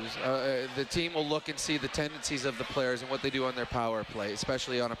previews. The team will look and see the tendencies of the players and what they do on their power play,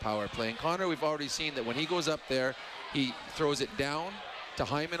 especially on a power play. And Connor, we've already seen that when he goes up there, he throws it down to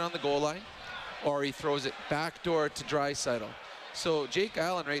Hyman on the goal line, or he throws it backdoor to Draisaitl. So Jake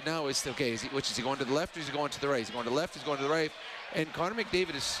Allen right now is, okay, is he going to the left or is he going to the right? He's going to the left, he's going to the right. And Connor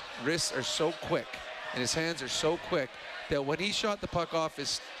McDavid, his wrists are so quick and his hands are so quick that when he shot the puck off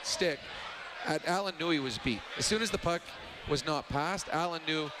his stick, Allen knew he was beat. As soon as the puck was not passed, Allen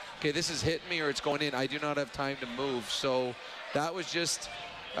knew, okay, this is hitting me or it's going in. I do not have time to move. So that was just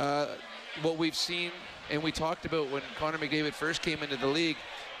what we've seen, and we talked about when Connor McDavid first came into the league.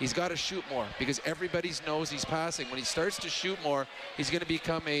 He's got to shoot more because everybody knows he's passing. When he starts to shoot more, he's going to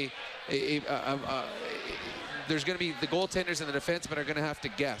become there's going to be the goaltenders and the defensemen are going to have to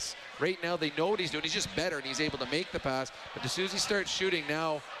guess. Right now, they know what he's doing. He's just better, and he's able to make the pass. But as soon as he starts shooting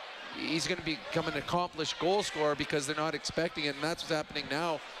now, he's going to become an accomplished goal scorer because they're not expecting it, and that's what's happening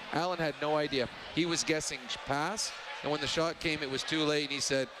now. Allen had no idea. He was guessing pass, and when the shot came, it was too late, and he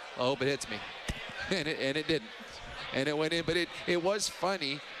said, I hope it hits me. and it didn't. And it went in, but it was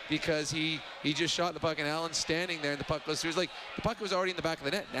funny because he just shot the puck, and Allen's standing there, and the puck goes through. It's like the puck was already in the back of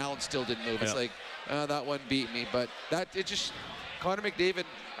the net, and Allen still didn't move. It's like, that one beat me. But Connor McDavid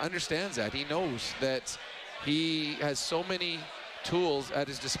understands that. He knows that he has so many tools at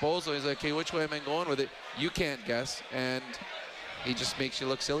his disposal. He's like, okay, which way am I going with it? You can't guess, and he just makes you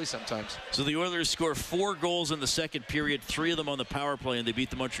look silly sometimes. So the Oilers score 4 goals in the second period, 3 of them on the power play, and they beat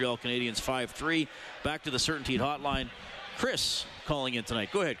the Montreal Canadiens 5-3. Back to the Certainteed hotline. Chris calling in tonight.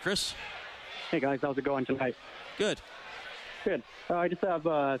 Go ahead, Chris. Hey, guys. How's it going tonight? Good. Good. I just have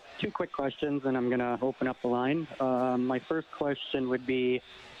 2 quick questions, and I'm going to open up the line. My first question would be,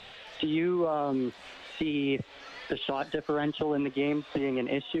 do you see the shot differential in the game being an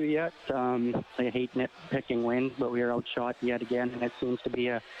issue yet? I hate nitpicking wins, but we are outshot yet again, and it seems to be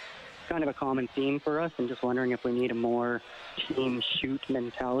a kind of a common theme for us. I'm just wondering if we need a more team shoot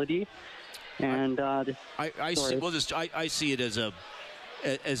mentality. And I see it as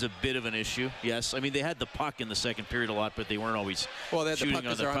a bit of an issue. Yes, I mean they had the puck in the second period a lot, but they weren't always shooting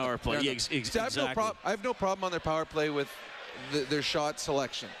on their power play. Yeah, exactly. I have no problem on their power play with their shot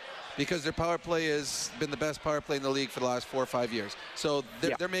selection, because their power play has been the best power play in the league for the last 4 or 5 years. So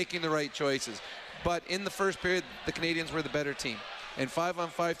they're making the right choices. But in the first period, the Canadiens were the better team. And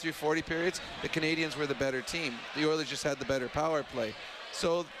 5-on-5 through 40 periods, the Canadiens were the better team. The Oilers just had the better power play.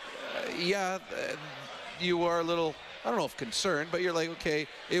 So, you are a little, I don't know if concerned, but you're like, okay,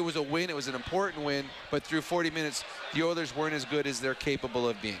 it was a win. It was an important win. But through 40 minutes, the Oilers weren't as good as they're capable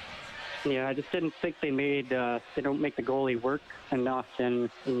of being. Yeah, I just didn't think they don't make the goalie work enough in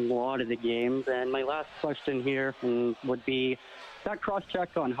a lot of the games. And my last question here would be, that cross-check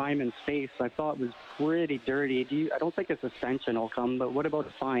on Hyman's face, I thought was pretty dirty. I don't think a suspension will come, but what about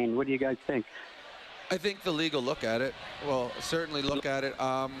a fine? What do you guys think? I think the league will look at it. Well, certainly look at it.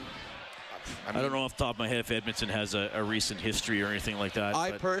 I don't know off the top of my head if Edmonton has a recent history or anything like that.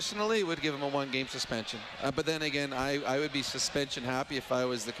 I personally would give him a 1-game suspension. But then again, I would be suspension happy if I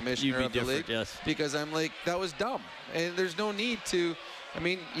was the commissioner of the league. Yes. Because I'm like, that was dumb. And there's no need to. I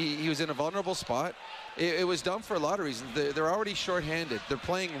mean, he was in a vulnerable spot. It was dumb for a lot of reasons. They're already shorthanded. They're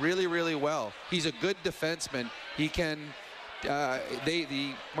playing really, really well. He's a good defenseman. He can.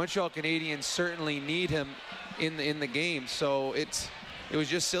 The Montreal Canadiens certainly need him in the game. So it was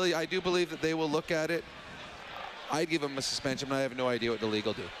just silly. I do believe that they will look at it. I'd give him a suspension, but I have no idea what the league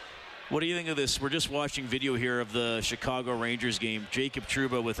will do. What do you think of this? We're just watching video here of the Chicago Rangers game. Jacob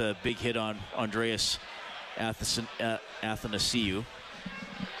Trouba with a big hit on Andreas Athanasiou.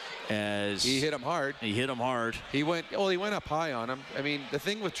 As he hit him hard. He went up high on him. I mean, the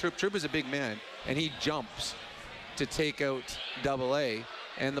thing with Trouba's a big man, and he jumps to take out AA,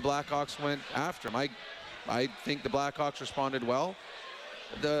 and the Blackhawks went after him. I think the Blackhawks responded well.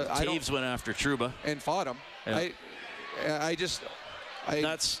 Taves went after Trouba and fought him. Yeah.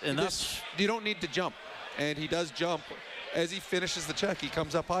 You don't need to jump, and he does jump. As he finishes the check, he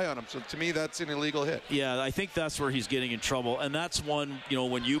comes up high on him. So to me, that's an illegal hit. Yeah, I think that's where he's getting in trouble. And that's one,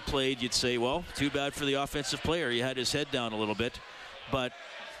 when you played, you'd say, well, too bad for the offensive player. He had his head down a little bit. But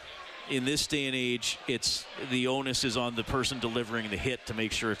in this day and age, it's the onus is on the person delivering the hit to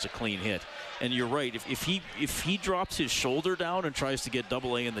make sure it's a clean hit. And you're right. If he drops his shoulder down and tries to get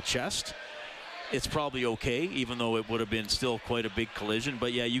AA in the chest, it's probably okay, even though it would have been still quite a big collision.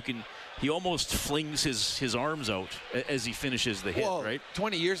 But yeah, he almost flings his arms out as he finishes the hit, right?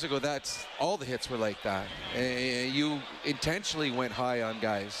 20 years ago, that's all the hits were like that. You intentionally went high on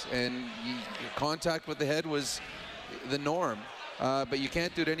guys, and contact with the head was the norm. But you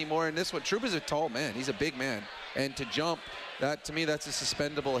can't do it anymore. And this one, Trouba's a tall man. He's a big man. And to jump, to me, that's a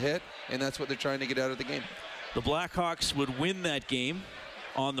suspendable hit, and that's what they're trying to get out of the game. The Blackhawks would win that game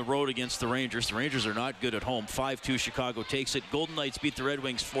on the road against the Rangers. The Rangers are not good at home. 5-2, Chicago takes it. Golden Knights beat the Red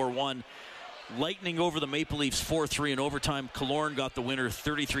Wings 4-1. Lightning over the Maple Leafs 4-3 in overtime. Killorn got the winner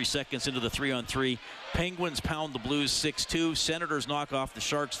 33 seconds into the 3-on-3. Penguins pound the Blues 6-2. Senators knock off the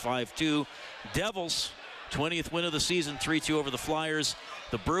Sharks 5-2. Devils, 20th win of the season, 3-2 over the Flyers.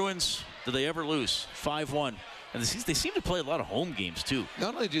 The Bruins, did they ever lose? 5-1. And they seem to play a lot of home games, too.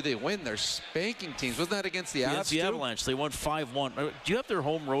 Not only do they win, they're spanking teams. Wasn't that against the Avs, Against the Avalanche. They won 5-1. Do you have their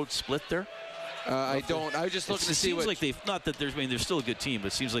home road split there? I don't. I was just looking to see what... It seems like not that they're still a good team, but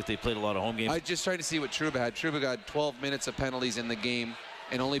it seems like they played a lot of home games. I was just trying to see what Trouba had. Trouba got 12 minutes of penalties in the game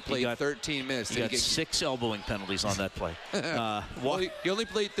and only played 13 minutes. He got 6 elbowing penalties on that play. He only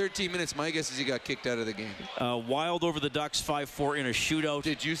played 13 minutes. My guess is he got kicked out of the game. Wild over the Ducks 5-4 in a shootout.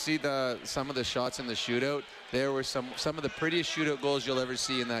 Did you see some of the shots in the shootout? There were some of the prettiest shootout goals you'll ever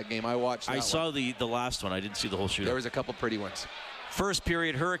see in that game. I watched that. I saw the last one. I didn't see the whole shootout. There was a couple pretty ones. First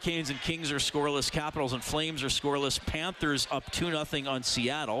period, Hurricanes and Kings are scoreless. Capitals and Flames are scoreless. Panthers up 2-0 on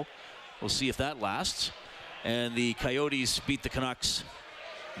Seattle. We'll see if that lasts. And the Coyotes beat the Canucks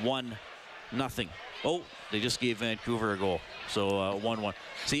 1-0. Oh, they just gave Vancouver a goal. So 1-1.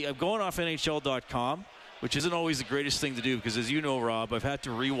 See, I'm going off NHL.com, which isn't always the greatest thing to do because, as you know, Rob, I've had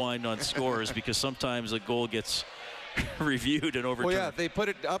to rewind on scores because sometimes a goal gets reviewed and overturned. Well, yeah, they put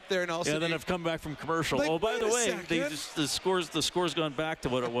it up there and also. Yeah, then I've come back from commercial. By the way, the score's gone back to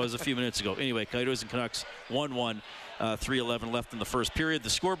what it was a few minutes ago. Anyway, Coyotes and Canucks 1-1. 3:11 left in the first period. The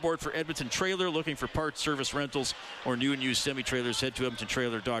scoreboard for Edmonton Trailer. Looking for parts, service, rentals, or new and used semi-trailers, head to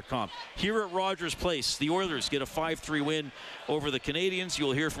EdmontonTrailer.com. Here at Rogers Place, the Oilers get a 5-3 win over the Canadiens.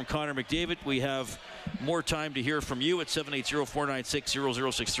 You'll hear from Connor McDavid. We have more time to hear from you at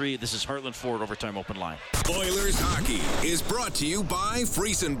 780-496-0063. This is Heartland Ford Overtime Open Line. Oilers Hockey is brought to you by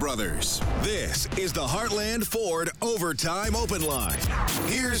Friesen Brothers. This is the Heartland Ford Overtime Open Line.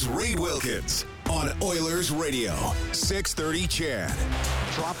 Here's Reed Wilkins on Oilers Radio, 630 CHED.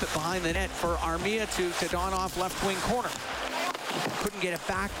 Dropped it behind the net for Armia to Donoff left wing corner. Couldn't get it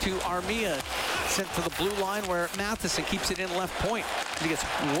back to Armia. Sent to the blue line where Matheson keeps it in left point. He gets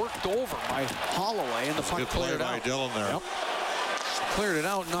worked over by Holloway and the puck cleared out. Good play by Dillon there. Yep. Cleared it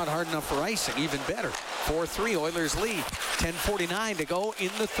out, not hard enough for icing, even better. 4-3, Oilers lead. 10:49 to go in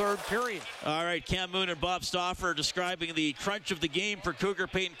the third period. All right, Cam Moon and Bob Stauffer describing the crunch of the game for Cougar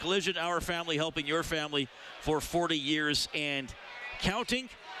Paint Collision. Our family helping your family for 40 years and counting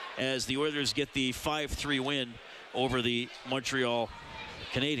as the Oilers get the 5-3 win over the Montreal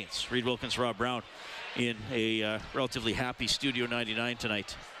Canadiens. Reed Wilkins, Rob Brown in a relatively happy Studio 99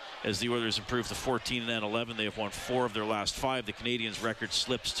 tonight as the Oilers improve to 14-11. They have won 4 of their last 5. The Canadiens' record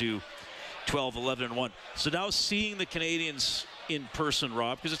slips to 12-11-1. So now seeing the Canadiens in person,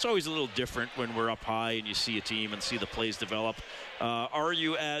 Rob, because it's always a little different when we're up high and you see a team and see the plays develop. Are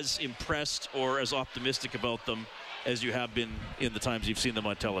you as impressed or as optimistic about them as you have been in the times you've seen them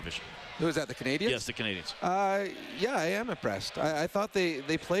on television? Who is that, the Canadiens? Yes, the Canadiens. Yeah, I am impressed. I thought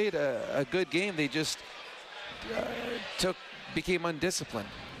they played a good game. They just became undisciplined.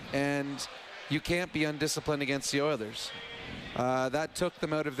 And you can't be undisciplined against the Oilers. That took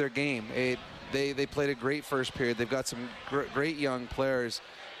them out of their game. They played a great first period. They've got some great young players.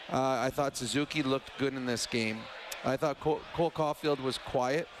 I thought Suzuki looked good in this game. I thought Cole Caulfield was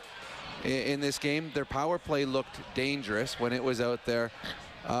quiet in this game. Their power play looked dangerous when it was out there.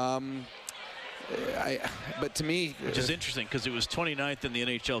 But to me, which is interesting because it was 29th in the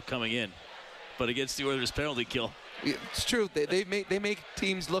NHL coming in, but against the Oilers penalty kill. It's true. They make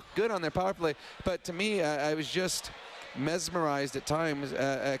teams look good on their power play. But to me, I was just mesmerized at times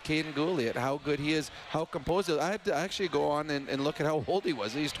at Kaiden Guhle, at how good he is, how composed he is. I have to actually go on and look at how old he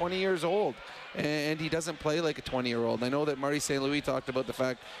was. He's 20 years old, and he doesn't play like a 20-year-old. I know that Marty St. Louis talked about the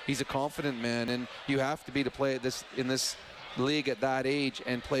fact he's a confident man, and you have to be to play at in this league at that age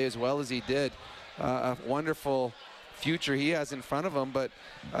and play as well as he did. A wonderful future he has in front of him, but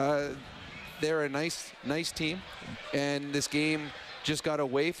they're a nice team, and this game just got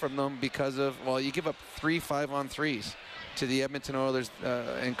away from them because of, well, you give up 3 5-on-3s to the Edmonton Oilers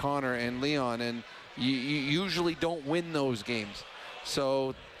and Connor and Leon, and you usually don't win those games.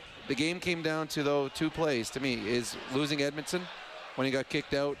 So the game came down to, though, 2 plays to me, is losing Edmonton when he got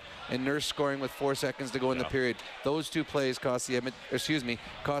kicked out and Nurse scoring with 4 seconds to go in the period. Those 2 plays cost the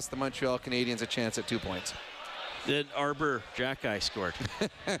Montreal Canadiens a chance at 2 points. Then Arbor Jack-Eye scored.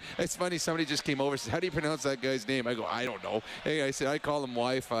 It's funny, somebody just came over and said, how do you pronounce that guy's name? I go, I don't know. Hey, I said, I call him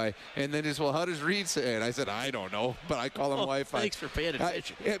Wi-Fi. And then well, how does Reed say it? I said, I don't know, but I call him Wi-Fi. Thanks for paying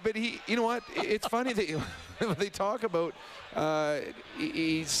attention. But you know what? It's funny that they talk about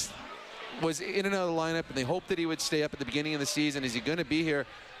was in and out of the lineup, and they hoped that he would stay up at the beginning of the season. Is he going to be here?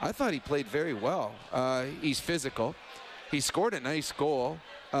 I thought he played very well. He's physical. He scored a nice goal.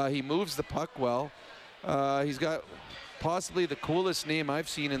 He moves the puck well. He's got possibly the coolest name I've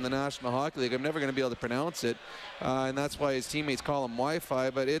seen in the National Hockey League. I'm never going to be able to pronounce it, and that's why his teammates call him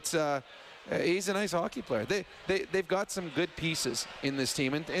Wi-Fi, but he's a nice hockey player. They've got some good pieces in this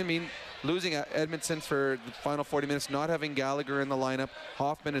team, and I mean, losing Edmondson for the final 40 minutes, not having Gallagher in the lineup.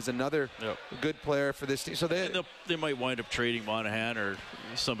 Hoffman is another good player for this team. So they might wind up trading Monahan or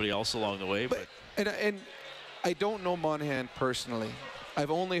somebody else along the way. But and I don't know Monahan personally. I've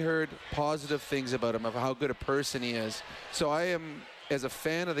only heard positive things about him, of how good a person he is. So I am, as a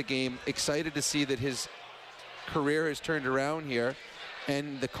fan of the game, excited to see that his career has turned around here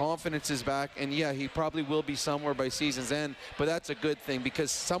and the confidence is back. And yeah, he probably will be somewhere by season's end, but that's a good thing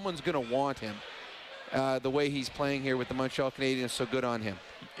because someone's going to want him the way he's playing here with the Montreal Canadiens. So good on him.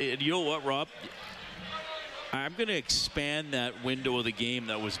 And you know what, Rob? I'm going to expand that window of the game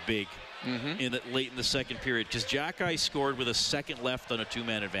that was big. Late in the second period, because Jack-Eye scored with a second left on a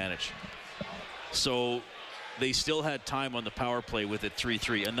 2-man advantage. So they still had time on the power play with it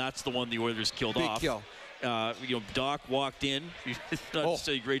 3-3, and that's the one the Oilers killed off. Big kill. Doc walked in. Not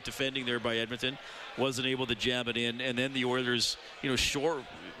necessarily great defending there by Edmonton. Wasn't able to jam it in, and then the Oilers, Shore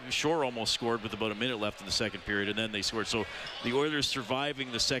almost scored with about a minute left in the second period, and then they scored. So the Oilers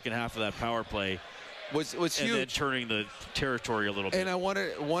surviving the second half of that power play was huge. And then turning the territory a little bit. And I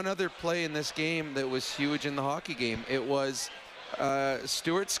wanted one other play in this game that was huge in the hockey game. It was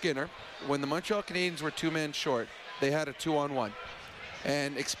Stuart Skinner. When the Montreal Canadiens were 2 men short, they had a 2-on-1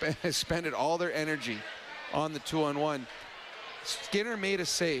 and expended all their energy on the 2-on-1. Skinner made a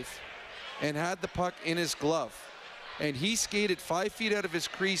save and had the puck in his glove. And he skated 5 feet out of his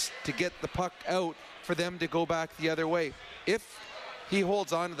crease to get the puck out for them to go back the other way. If he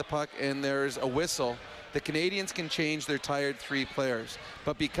holds on to the puck and there's a whistle, the Canadiens can change their tired 3 players.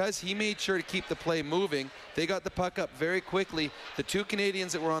 But because he made sure to keep the play moving, they got the puck up very quickly. The 2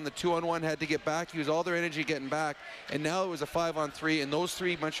 Canadiens that were on the 2-on-1 had to get back, use all their energy getting back, and now it was a 5-on-3, and those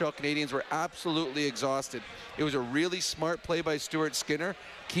 3 Montreal Canadiens were absolutely exhausted. It was a really smart play by Stuart Skinner,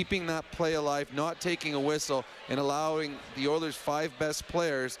 keeping that play alive, not taking a whistle, and allowing the Oilers' 5 best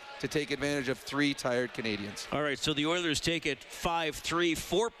players to take advantage of 3 tired Canadiens. All right, so the Oilers take it 5-3,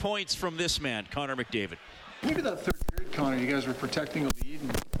 4 points from this man, Connor McDavid. Maybe that third period, Connor, you guys were protecting a lead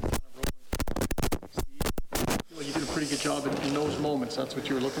and you did a pretty good job in those moments. That's what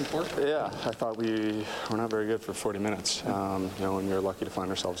you were looking for? Yeah, I thought we were not very good for 40 minutes. And we were lucky to find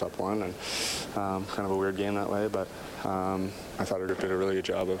ourselves up 1, and kind of a weird game that way. But I thought our group did a really good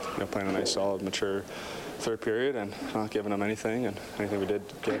job of playing a nice, solid, mature third period and not giving them anything. And anything we did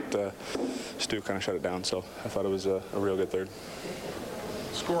get, Stu kind of shut it down. So I thought it was a real good third.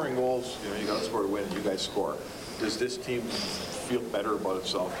 Scoring goals, you got to score to win. You guys score. Does this team feel better about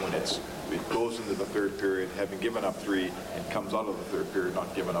itself when it goes into the third period, having given up 3, and comes out of the third period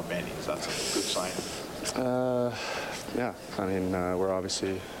not giving up any? Is that a good sign? Yeah. I mean, we're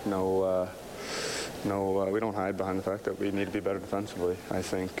obviously we don't hide behind the fact that we need to be better defensively. I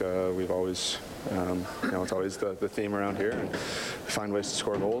think we've always, it's always the theme around here, and we find ways to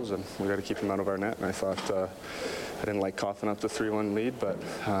score goals, and we got to keep them out of our net. And I thought. I didn't like coughing up the 3-1 lead, but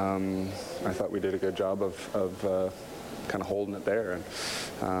I thought we did a good job of kind of holding it there, and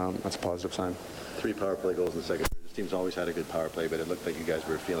that's a positive sign. 3 power play goals in the second period. This team's always had a good power play, but it looked like you guys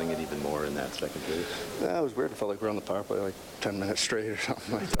were feeling it even more in that second period. Yeah, it was weird. It felt like we were on the power play like 10 minutes straight or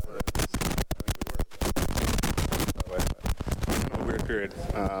something like that. A weird period.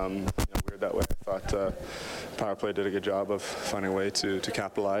 Weird that way. I thought power play did a good job of finding a way to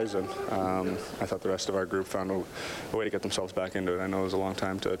capitalize, and I thought the rest of our group found a way to get themselves back into it. I know it was a long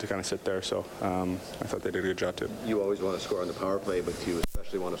time to kind of sit there, so I thought they did a good job too. You always want to score on the power play, but you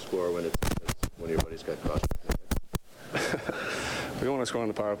especially want to score when one of your buddies got crossed. We want to score on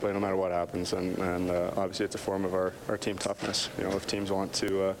the power play no matter what happens, and obviously it's a form of our team toughness. If teams want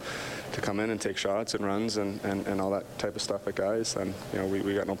to come in and take shots and runs and all that type of stuff at guys, then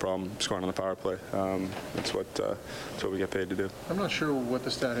we got no problem scoring on the power play. That's what we get paid to do. I'm not sure what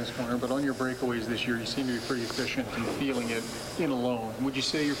the stat is, Connor, but on your breakaways this year, you seem to be pretty efficient in feeling it in alone. Would you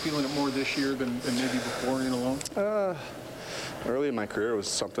say you're feeling it more this year than maybe before in alone? Early in my career, it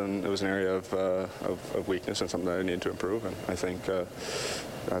was an area of weakness and something that I needed to improve. And I think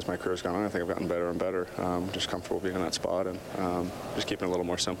as my career's gone on, I think I've gotten better and better. Just comfortable being in that spot and just keeping it a little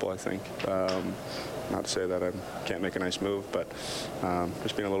more simple, I think. Not to say that I can't make a nice move, but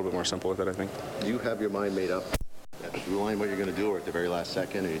just being a little bit more simple with it, I think. Do you have your mind made up? Rewind what you're going to do, or at the very last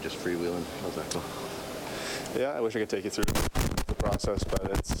second, or you're just freewheeling? How's that go? Yeah, I wish I could take you through the process,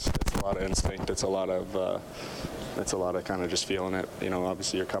 but it's a lot of instinct. It's a lot of kind of just feeling it.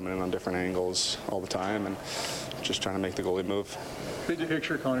 Obviously you're coming in on different angles all the time and just trying to make the goalie move. Big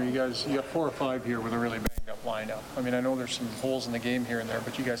picture, Connor, you got 4 or 5 here with a really banged up lineup. I mean, I know there's some holes in the game here and there,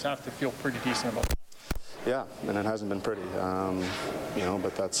 but you guys have to feel pretty decent about that. Yeah, and it hasn't been pretty,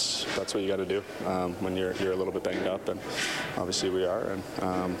 but that's what you got to do when you're a little bit banged up, and obviously we are, and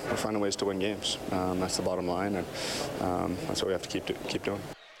we're finding ways to win games. That's the bottom line, and that's what we have to keep doing.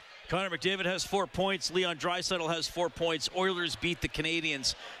 Connor McDavid has 4 points. Leon Draisaitl has 4 points. Oilers beat the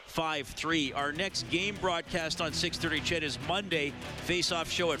Canadiens 5-3. Our next game broadcast on 6:30, Ched, is Monday. Face-off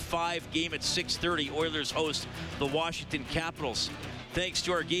show at 5, game at 6:30. Oilers host the Washington Capitals. Thanks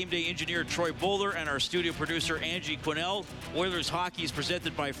to our game day engineer, Troy Bowler, and our studio producer, Angie Quinnell. Oilers Hockey is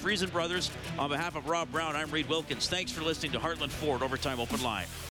presented by Friesen Brothers. On behalf of Rob Brown, I'm Reed Wilkins. Thanks for listening to Heartland Ford Overtime Open Line.